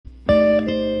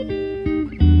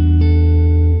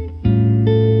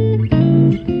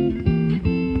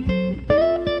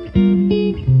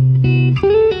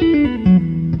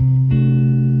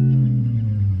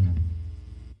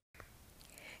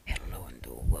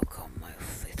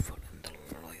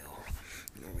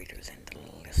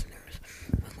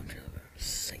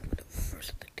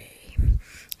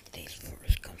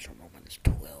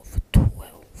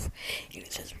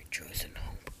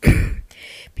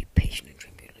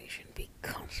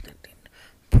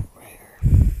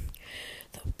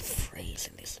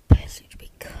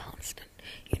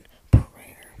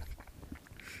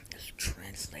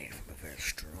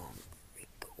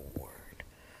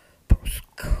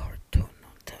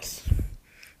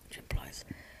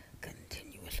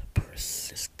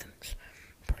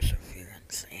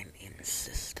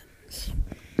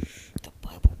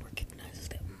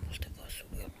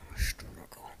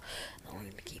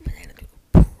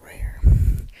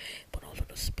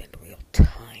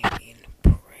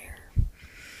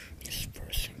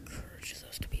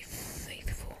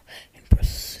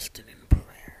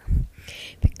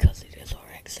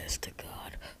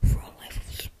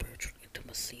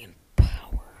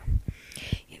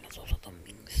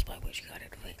which God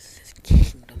advances his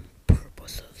kingdom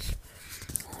purposes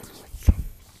on earth.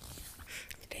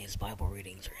 Today's Bible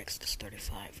readings are Exodus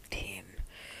 35:10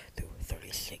 through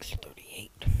 36:38,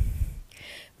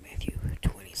 Matthew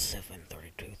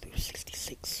 27:32 through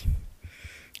 66,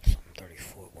 Psalm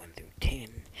 34:1 through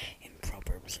 10, and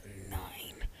Proverbs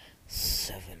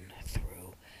 9:7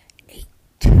 through 8.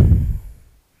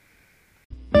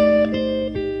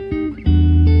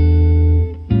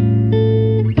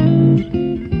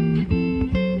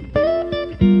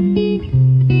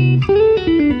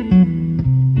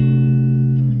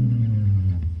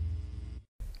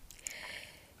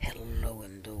 Hello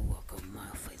and welcome, my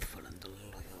faithful and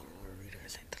loyal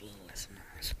readers and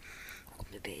listeners.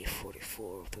 Welcome to day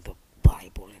 44 through the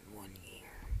Bible in 1 year.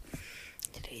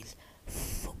 Today's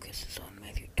focus is on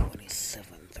Matthew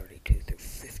 27:32 through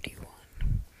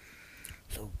 51.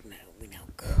 So we now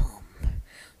come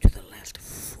to the last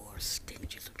 4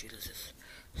 stages of Jesus'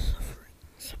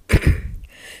 sufferings,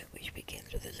 which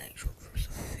begins with his actual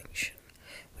crucifixion,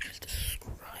 which is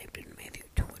described in Matthew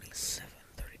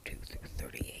 27:32 through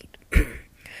 38,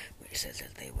 which says,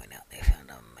 as they went out, they found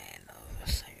a man of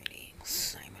Cyrene,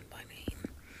 Simon by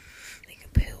name. They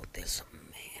compelled this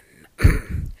man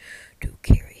to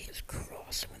carry his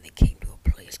cross. When they came to a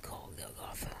place called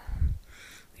Golgotha,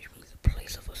 which means the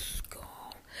place of a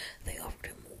skull, they offered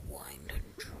him wine to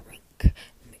drink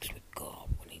mixed with gall.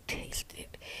 When he tasted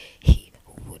it, he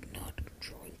would not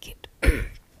drink it.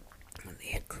 When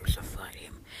they had crucified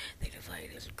him, they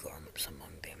divided his garments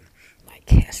among them by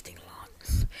casting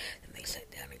lots. Then they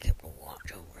sat down and kept a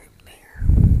watch over him there.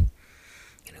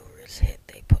 And over his head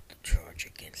they put the charge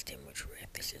against him, which read,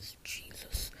 "This is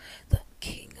Jesus, the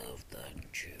King of the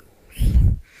Jews."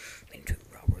 Then 2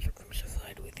 robbers were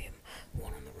crucified with him,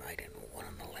 one on the right and one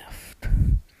on the left.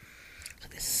 So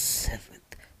this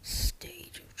 7th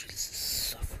stage of Jesus'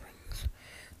 sufferings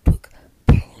took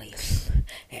place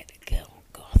at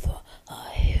Golgotha, a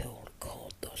hill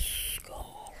called the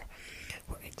Skull,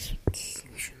 where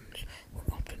executions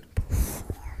were often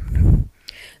performed.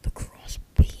 The cross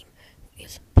beam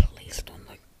is placed on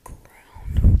the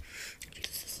ground.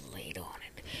 Jesus is laid on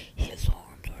it. His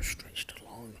arms are stretched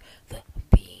along the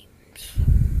beams.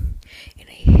 And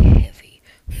a heavy,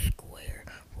 square,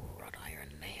 wrought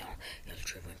iron nail is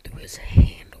driven through his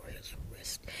hand or his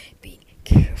wrist, being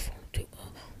careful to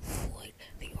avoid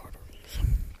the arteries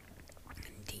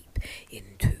and deep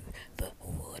into the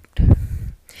wood.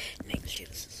 Next,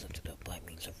 Jesus is lifted up by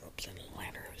means of ropes and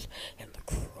ladders, and the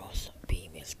cross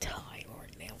beam is tied or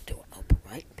nailed to an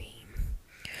upright beam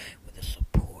with a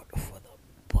support for the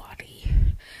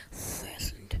body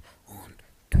fastened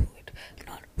onto it,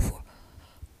 not for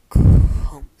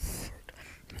comfort,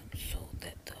 but so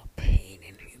that the pain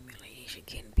and humiliation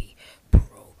can be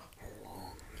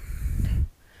prolonged.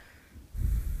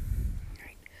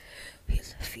 Right.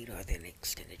 His feet are then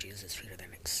extended. Jesus' feet are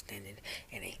then extended,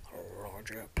 and a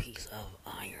larger piece of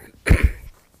iron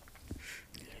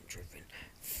is driven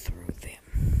through them.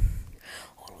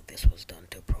 All of this was done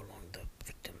to prolong the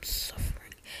victim's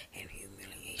suffering and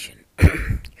humiliation,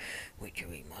 which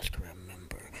we must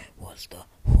remember was the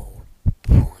whole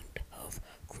point of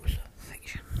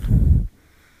crucifixion.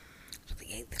 So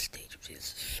the 8th stage of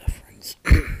Jesus' sufferings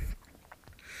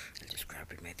is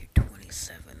described in Matthew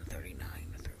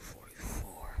 27:39 through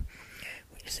 44,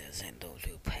 which says, "And those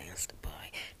who passed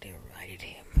by derided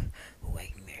him,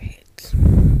 wagging their heads,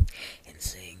 and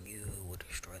saying, 'You who would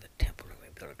destroy the temple and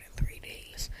rebuild it in 3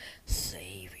 days,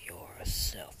 save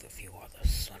yourself. If you are the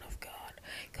Son of God,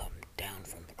 come down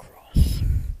from the cross.'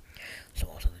 So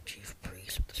also the chief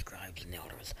priests, the scribes, and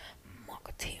elders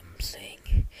mocked him,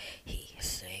 saying, 'He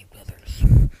saved others,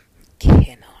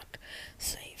 cannot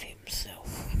save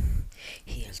himself.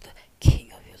 He is the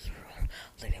King of Israel.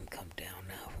 Let him come down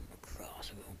now from the cross,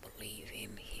 and we will believe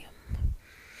in him.'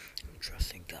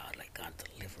 Trust in God, let God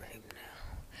deliver him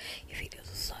now, if he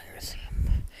desires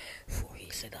him. For he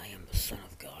said, 'I am the Son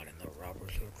of God,' and the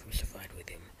robbers who were crucified with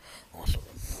him also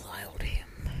reviled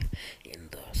him in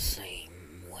the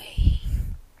same way."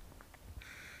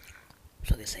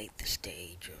 So this 8th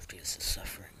stage of Jesus'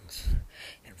 sufferings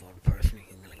involved personal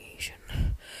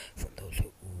humiliation from those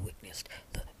who witnessed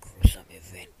the gruesome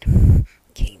event,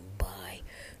 came by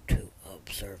to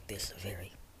observe this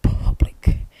very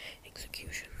public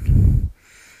execution.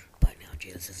 By now,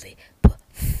 Jesus is a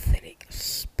pathetic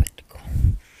spectacle,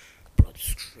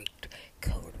 blood-streaked,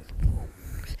 covered with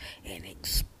wounds, and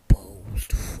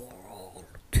exposed for all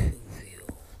to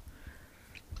view.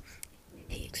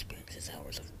 He experiences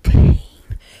hours of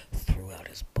pain throughout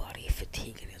his body,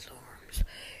 fatigue in his arms,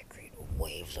 great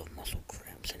waves of muscle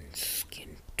cramps, and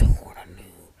skin torn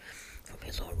anew from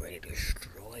his already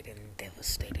destroyed destroyed and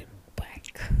devastated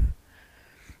back.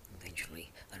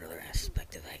 Eventually, another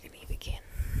aspect of agony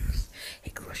begins. A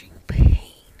crushing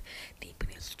pain deep in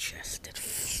his chest as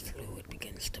fluid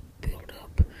begins to build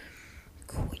up,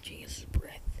 quenching his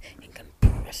breath and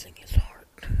compressing his heart.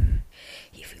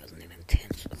 He feels an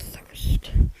intense thirst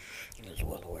and is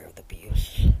well aware of the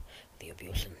abuse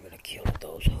and ridicule of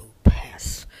those who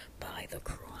pass by the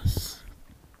cross.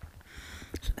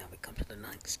 So now we come to the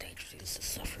ninth stage. This is the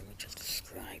suffering we just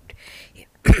described in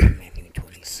Matthew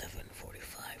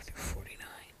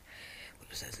 27:45-49,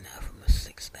 which says, "Now from the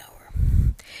 6th hour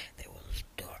there was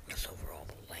darkness over all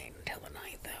the land until the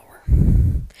 9th hour.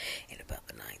 And about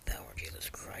the 9th hour Jesus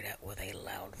cried out with a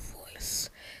loud voice,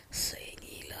 saying,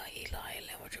 Eli, Eli,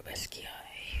 lama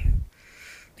sabachthani?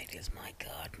 It is, my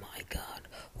God,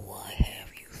 why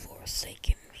have you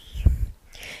forsaken me?"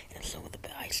 And some of the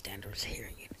bystanders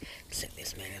hearing it said,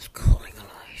 "This man is calling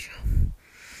Elijah." And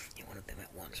one of them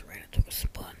at once ran and took a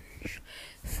sponge,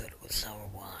 filled it with sour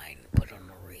wine, put on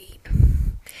a reed,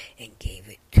 and gave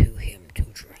it to him to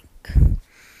drink.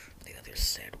 The others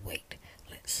said, "Wait,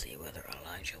 let's see whether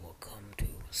Elijah will come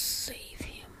to save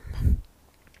him."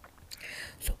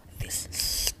 So this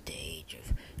stage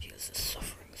of Jesus'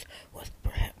 sufferings was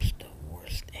perhaps the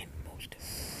worst and most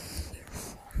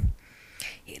fearful.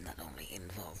 It not only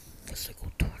involved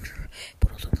physical torture,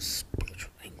 but also the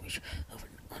spiritual anguish of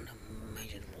an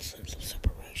unimaginable sense of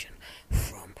separation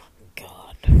from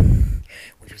God,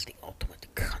 which is the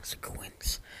ultimate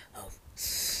consequence of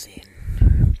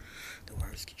sin. The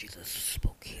words Jesus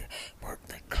spoke here mark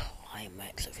the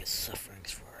climax of his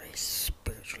sufferings for a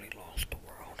spiritually lost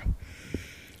world.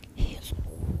 His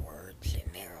words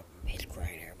in there, his cry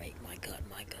in Aramaic, my God,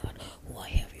 why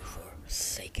have you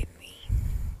forsaken me?"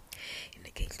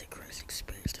 indicates that Christ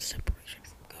experienced a separation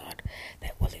from God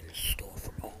that was in store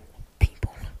for all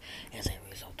people as a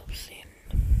result of sin.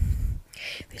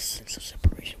 This sense of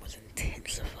separation was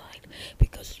intensified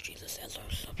because Jesus, as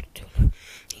our substitute,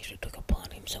 he took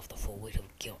upon himself the full weight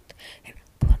of guilt and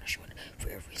punishment for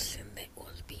every sin that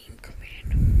was being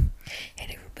committed,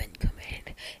 had ever been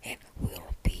committed, and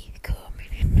will be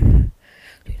committed.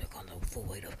 He took on the full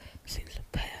weight of sins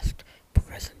past,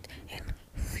 present, and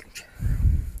future.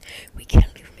 We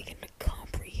can't even begin to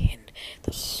comprehend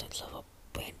the sense of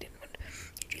abandonment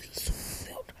Jesus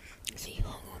felt as he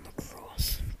hung on the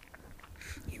cross.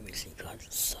 Here we see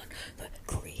God's Son, the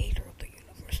creator of the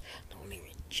universe, not only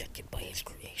rejected by his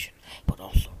creation, but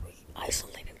also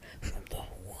isolated from the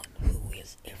one who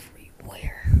is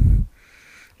everywhere.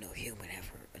 No human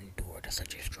ever endured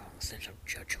such a strong sense of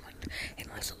judgment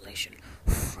and isolation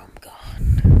from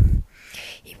God.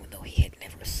 Even though he had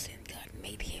never sinned, God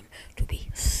made him to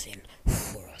be sin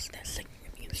for us. That's 2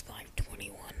 Corinthians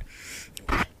 5:21. He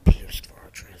was pierced for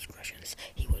our transgressions.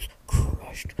 He was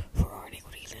crushed for our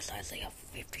iniquities. That's Isaiah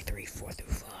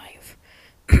 53:4-5.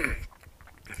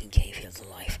 He gave his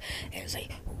life as a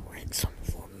ransom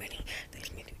for many.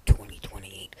 That's Matthew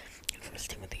 20:28 and 1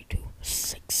 Timothy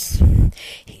 2:6.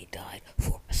 He died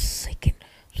forsaken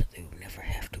so they would never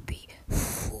have to be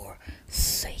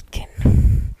forsaken.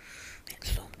 And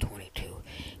Psalm 22,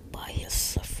 by his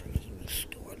suffering he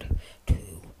restored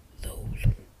to those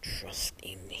who trust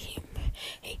in him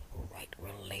a right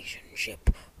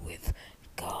relationship with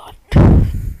God.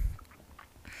 And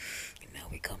now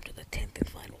we come to the 10th and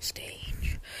final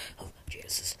stage of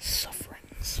Jesus'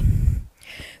 sufferings,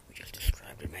 which is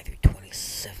described in Matthew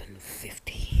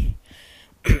 27:50.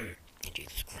 And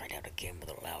Jesus cried out again with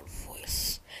a loud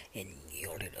voice and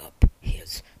yielded up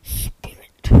his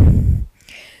spirit.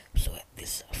 So at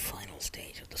this final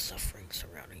stage of the suffering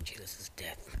surrounding Jesus'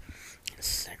 death and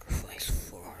sacrifice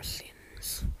for our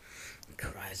sins, he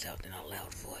cries out in a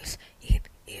loud voice, "It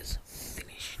is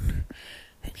finished."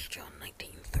 That's John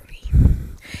 19:30.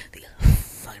 The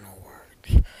final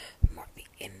words mark the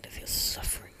end of his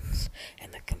sufferings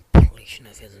and the completion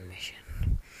of his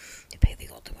mission to pay the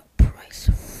ultimate price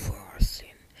for our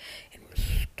sin and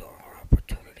restore our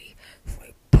opportunity for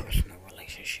a personal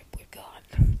relationship with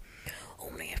God.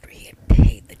 Only after he had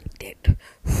paid the debt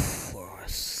for our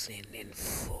sin in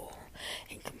full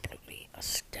and completely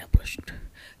established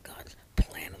God's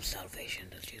plan of salvation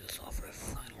does Jesus offer a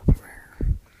final prayer.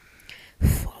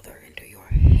 "Father, into your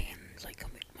hands I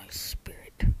commit my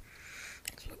spirit."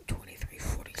 That's Luke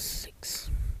 23:46,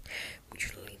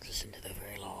 which leads us into the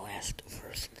very last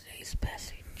verse in today's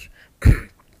passage.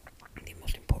 The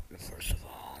most important verse of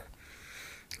all,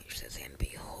 which says, "And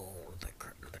behold, the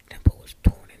curtain of the temple was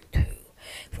torn in two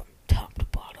from top to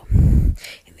bottom,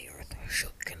 and the earth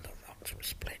shook and the rocks were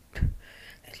split."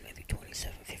 That's Matthew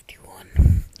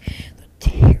 27:51. The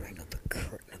tearing of the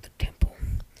curtain of the temple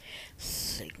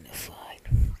signified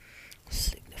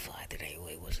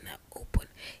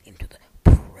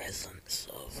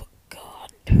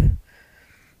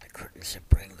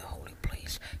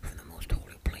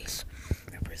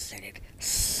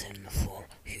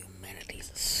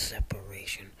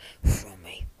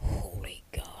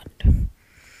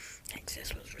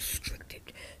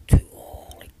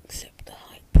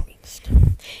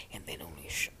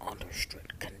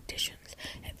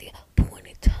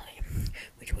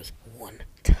which was one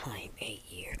time a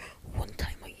year,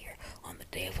 on the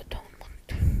Day of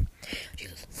Atonement.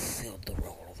 Jesus filled the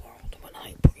role of our ultimate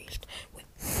high priest with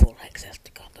full access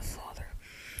to God the Father.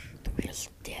 Through his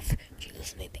death,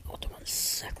 Jesus made the ultimate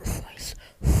sacrifice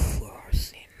for our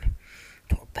sin,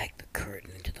 tore back the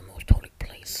curtain into the most holy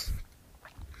place,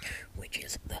 which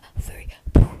is the very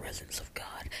presence of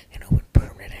God, and opened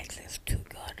permanent access to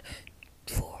God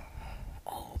for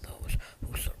all those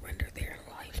who surrender their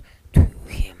lives to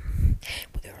him.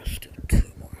 But there are still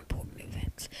two more important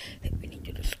events that we need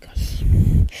to discuss.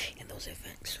 And those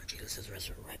events are Jesus'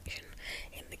 resurrection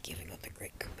and the giving of the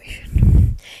Great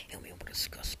Commission. And we will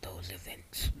discuss those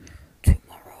events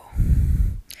tomorrow.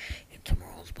 And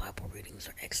tomorrow's Bible readings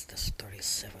are Exodus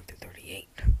 37 through 38,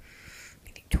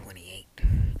 Matthew 28,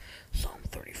 Psalm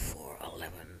 34,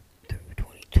 11 through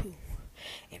 22,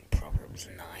 and Proverbs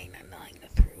 9 and